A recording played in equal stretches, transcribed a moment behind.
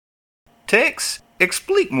Tex,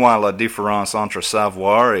 explique-moi la différence entre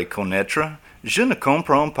savoir et connaître. Je ne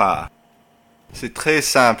comprends pas. C'est très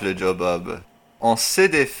simple, Joe Bob. On sait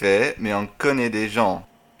des faits, mais on connaît des gens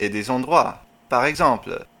et des endroits. Par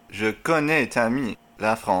exemple, je connais Tammy,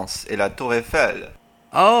 la France et la Tour Eiffel.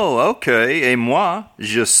 Oh, ok. Et moi,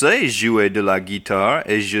 je sais jouer de la guitare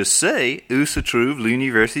et je sais où se trouve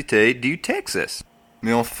l'université du Texas.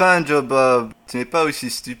 Mais enfin, Joe Bob, tu n'es pas aussi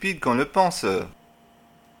stupide qu'on le pense.